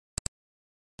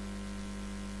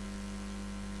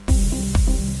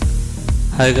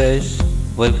Hi guys,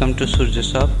 welcome to Surya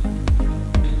shop.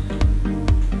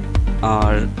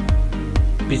 और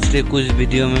पिछले कुछ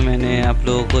वीडियो में मैंने आप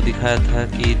लोगों को दिखाया था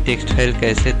कि टेक्स्ट फाइल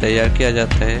कैसे तैयार किया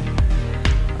जाता है,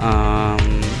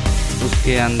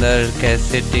 उसके अंदर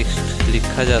कैसे टेक्स्ट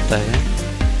लिखा जाता है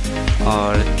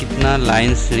और कितना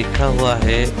लाइंस लिखा हुआ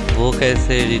है वो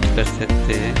कैसे रीड कर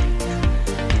सकते हैं,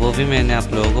 वो भी मैंने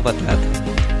आप लोगों को बताया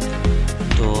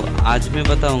था। तो आज मैं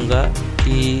बताऊंगा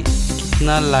कि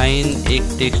कितना लाइन एक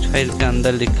टेक्स्ट फाइल के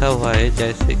अंदर लिखा हुआ है।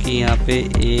 जैसे कि यहाँ पे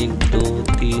 1 2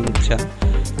 3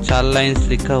 4 लाइंस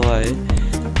लिखा हुआ है,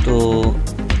 तो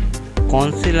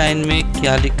कौन सी लाइन में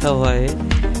क्या लिखा हुआ है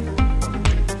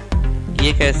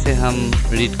ये कैसे हम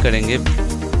रीड करेंगे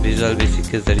विजुअल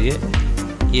बेसिक के ज़रिए,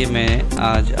 ये मैं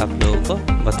आज आप लोगों को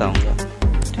बताऊंगा।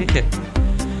 ठीक है,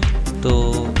 तो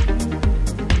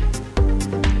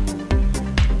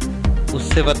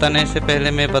उससे बताने से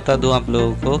पहले मैं बता दूं आप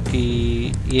लोगों को कि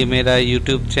ये मेरा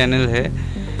YouTube चैनल है,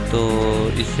 तो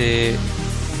इसे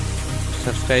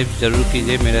सब्सक्राइब ज़रूर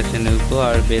कीजिए मेरा चैनल को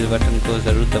और बेल बटन को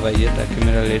ज़रूर दबाइए ताकि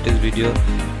मेरा लेटेस्ट वीडियो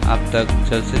आप तक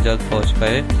जल्द से जल्द पहुंच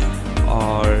पाए।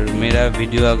 और मेरा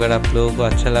वीडियो अगर आप लोगों को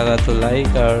अच्छा लगा तो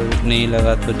लाइक और नहीं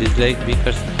लगा तो डिसलाइक भी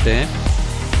कर सकते हैं,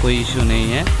 कोई इशू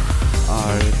नहीं है।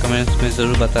 और कमेंट्स में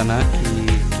ज़रूर बताना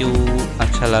कि क्यों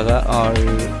अच्छा लगा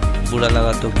और बुरा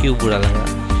लगा तो क्यों बुरा लगा।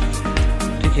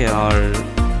 ठीक है, और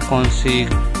कौन सी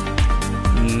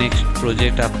नेक्स्ट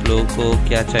प्रोजेक्ट आप लोगों को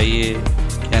क्या चाहिए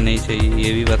क्या नहीं चाहिए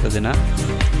ये भी बता देना।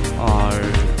 और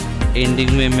एंडिंग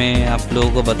में मैं आप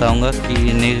लोगों को बताऊंगा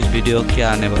कि नेक्स्ट वीडियो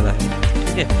क्या आने वाला है।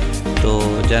 ठीक है,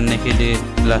 तो जानने के लिए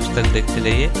लास्ट तक देखते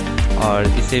रहिए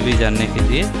और इसे भी जानने के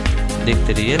लिए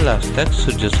देखते रहिए लास्ट तक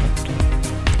सूर्य शॉप।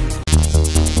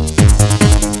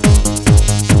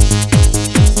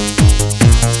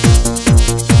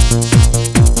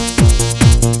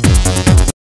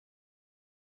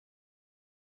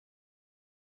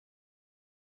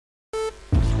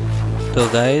 तो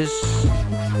गाइस,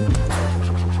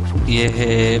 ये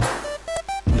है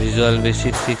विजुअल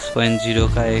बेसिक 6.0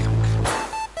 का एक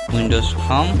विंडोज़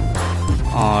फॉर्म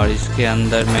और इसके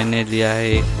अंदर मैंने लिया है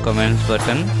एक कमेंट्स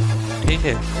बटन। ठीक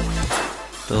है,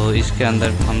 तो इसके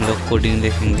अंदर हम लोग कोडिंग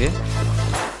देखेंगे।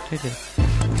 ठीक है,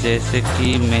 जैसे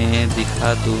कि मैं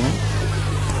दिखा दूँ,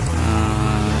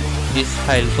 इस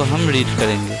फाइल को हम रीड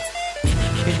करेंगे।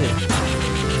 ठीक है,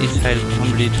 इस फाइल को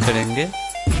हम रीड करेंगे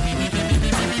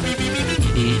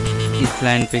कि इस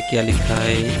लाइन पे क्या लिखा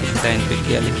है, इस लाइन पे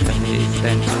क्या लिखा है, इस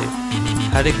लाइन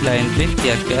पे हर एक लाइन पे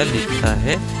क्या क्या लिखा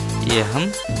है ये हम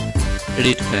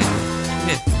रीड करेंगे। ठीक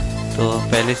है, तो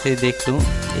पहले से देख लूँ,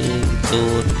 1 2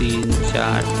 3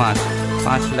 4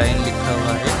 5 लाइन लिखा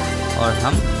हुआ है और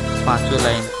हम पांचों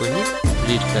लाइन को ही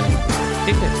रीड करेंगे।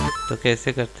 ठीक है, तो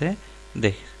कैसे करते हैं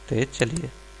देखते चलिए।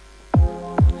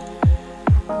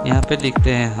 यहाँ पे लिखते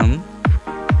हैं हम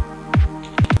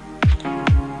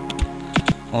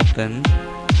ओपन,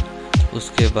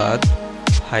 उसके बाद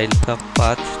फाइल का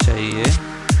पाथ चाहिए।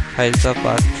 फाइल का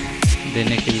पाथ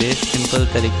देने के लिए सिंपल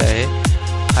तरीका है,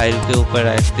 फाइल के ऊपर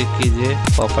राइट क्लिक कीजिए,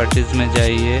 प्रॉपर्टीज़ में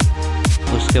जाइए,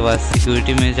 उसके बाद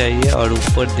सिक्योरिटी में जाइए और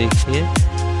ऊपर देखिए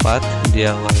पाथ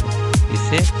दिया हुआ है,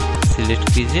 इसे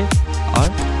सिलेक्ट कीजिए और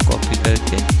कॉपी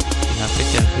करके यहाँ पे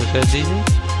कैंसिल कर दीजिए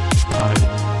और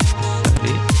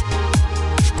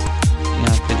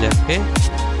यहाँ पे जाके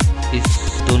इस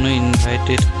दोनों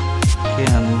इनवाइटेड के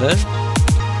अंदर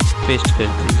पेस्ट कर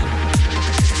दीजिए।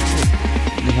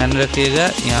 ध्यान रखिएगा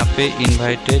यहाँ पे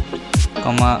इनवाइटेड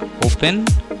कमा ओपन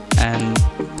एंड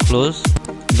क्लोज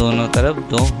दोनों तरफ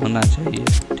 2 होना चाहिए।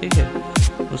 ठीक है,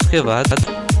 उसके बाद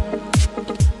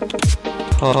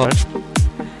और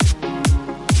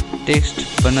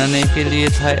टेक्स्ट बनाने के लिए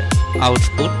था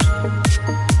आउटपुट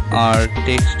और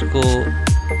टेक्स्ट को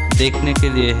देखने के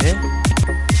लिए है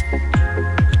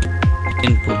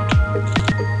इनपुट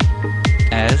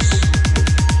एस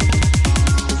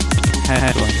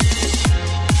है।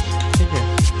 ठीक है,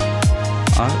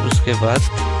 और उसके बाद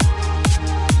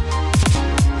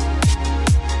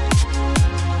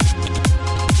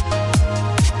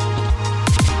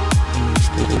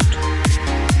इनपुट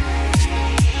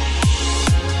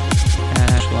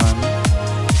S1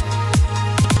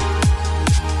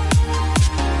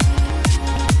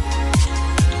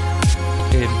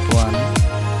 1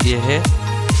 ये है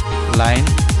लाइन,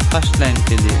 फर्स्ट लाइन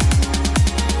के लिए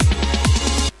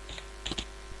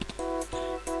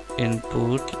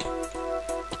इनपुट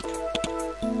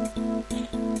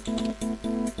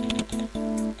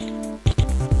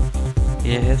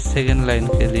ये है सेकंड लाइन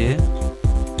के लिए।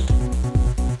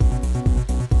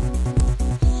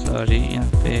 सॉरी, यहाँ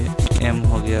पे एम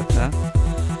हो गया था।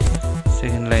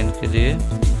 सेकंड लाइन के लिए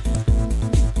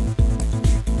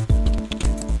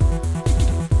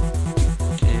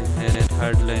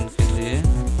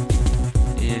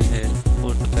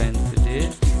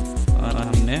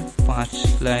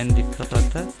लाइन लिखा हुआ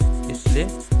था, इसलिए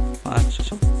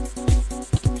 5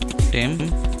 टेम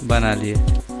बना लिए।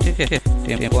 ठीक है,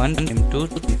 टेम 1, टेम 2,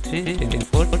 टेम 3, टेम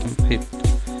 4, टेम 5।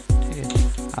 ठीक है,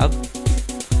 अब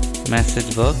मैसेज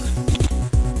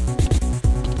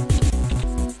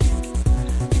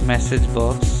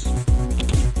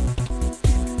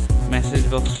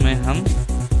बॉक्स में हम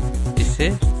इसे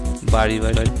बारी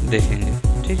बारी देखेंगे।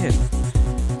 ठीक है,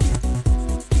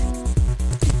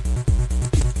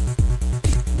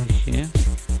 देखिए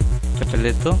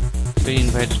पहले तो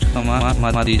इन्वर्टेड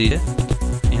कॉमा दीजिए,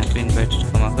 यहाँ पे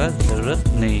इन्वर्टेड कॉमा का जरूरत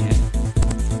नहीं है।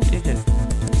 ठीक है,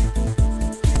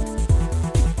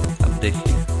 अब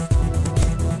देखिए,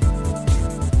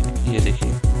 ये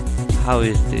देखिए हाउ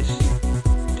इज दिस।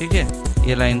 ठीक है,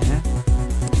 ये लाइन है।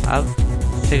 अब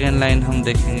सेकेंड लाइन हम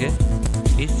देखेंगे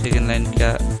कि सेकेंड लाइन क्या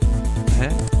है।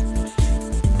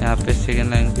 यहाँ पे सेकेंड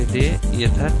लाइन के लिए ये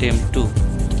था टेम 2,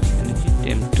 यानी कि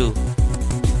टेम 2।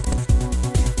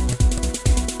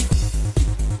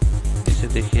 इसे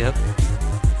देखिए, अब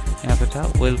यहाँ पे था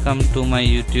welcome to my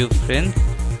YouTube friends,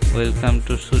 welcome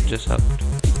to Surya soft.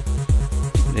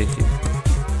 देखिए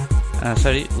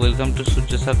sorry, welcome to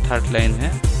Surya soft third line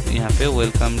है। यहाँ पे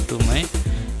welcome to my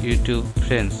YouTube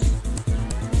friends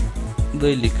दो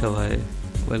ही लिखा हुआ है,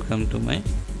 welcome to my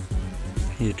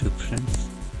YouTube friends.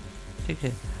 ठीक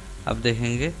है, अब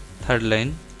देखेंगे थर्ड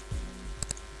लाइन।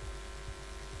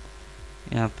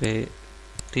 यहाँ पे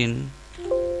 3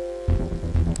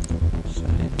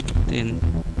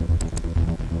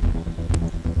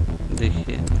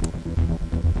 देखिए,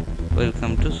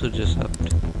 वेलकम टू सूर्य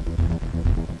सॉफ्ट।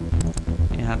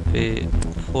 यहाँ पे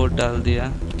 4 डाल दिया,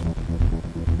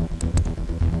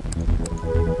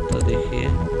 तो देखिए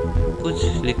कुछ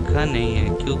लिखा नहीं है,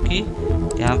 क्योंकि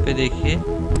यहाँ पे देखिए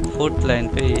फोर्थ लाइन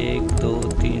पे 1 2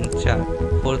 3 4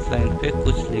 फोर्थ लाइन पे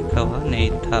कुछ लिखा हुआ नहीं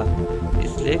था,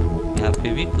 इसलिए यहाँ पे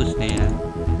भी कुछ नहीं है।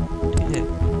 ठीक है,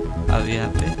 अब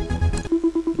यहाँ पे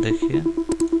देखिए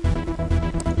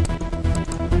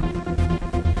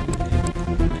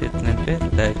इतने पे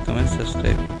लाइक कमेंट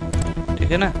सब्सक्राइब।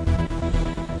 ठीक है ना,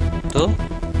 तो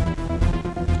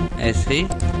ऐसे ही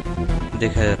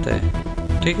देखा जाता है।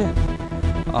 ठीक है,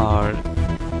 और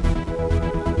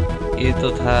ये तो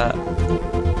था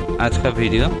आज का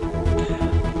वीडियो,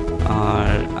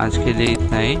 और आज के लिए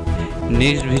इतना ही।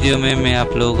 नेक्स्ट वीडियो में मैं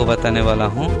आप लोगों को बताने वाला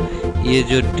हूँ ये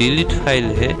जो डिलीट फाइल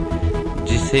है,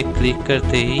 जिसे क्लिक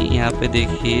करते ही यहाँ पे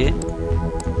देखिए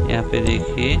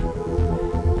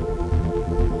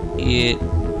ये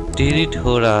डिलीट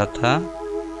हो रहा था,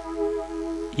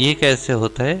 ये कैसे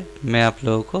होता है मैं आप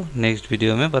लोगों को नेक्स्ट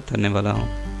वीडियो में बताने वाला हूँ।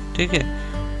 ठीक है,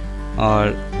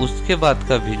 और उसके बाद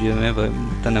का वीडियो में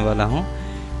बताने वाला हूँ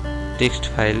टेक्स्ट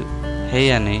फाइल है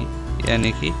या नहीं,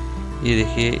 यानी कि ये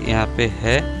देखिए यहाँ पे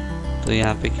है, तो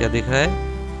यहाँ पे क्या दिख रहा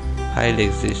है, फाइल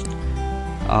एग्जिस्ट,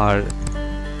 और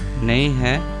नहीं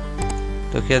है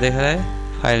तो क्या दिख रहा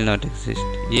है, फाइल नॉट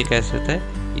एग्जिस्ट। ये कैसे होता है,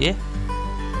 ये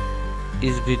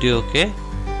इस वीडियो के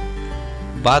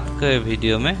बाद के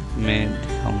वीडियो में मैं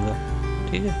दिखाऊंगा।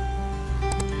 ठीक है,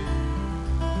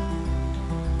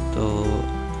 तो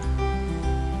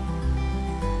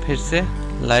फिर से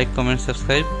लाइक कमेंट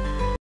सब्सक्राइब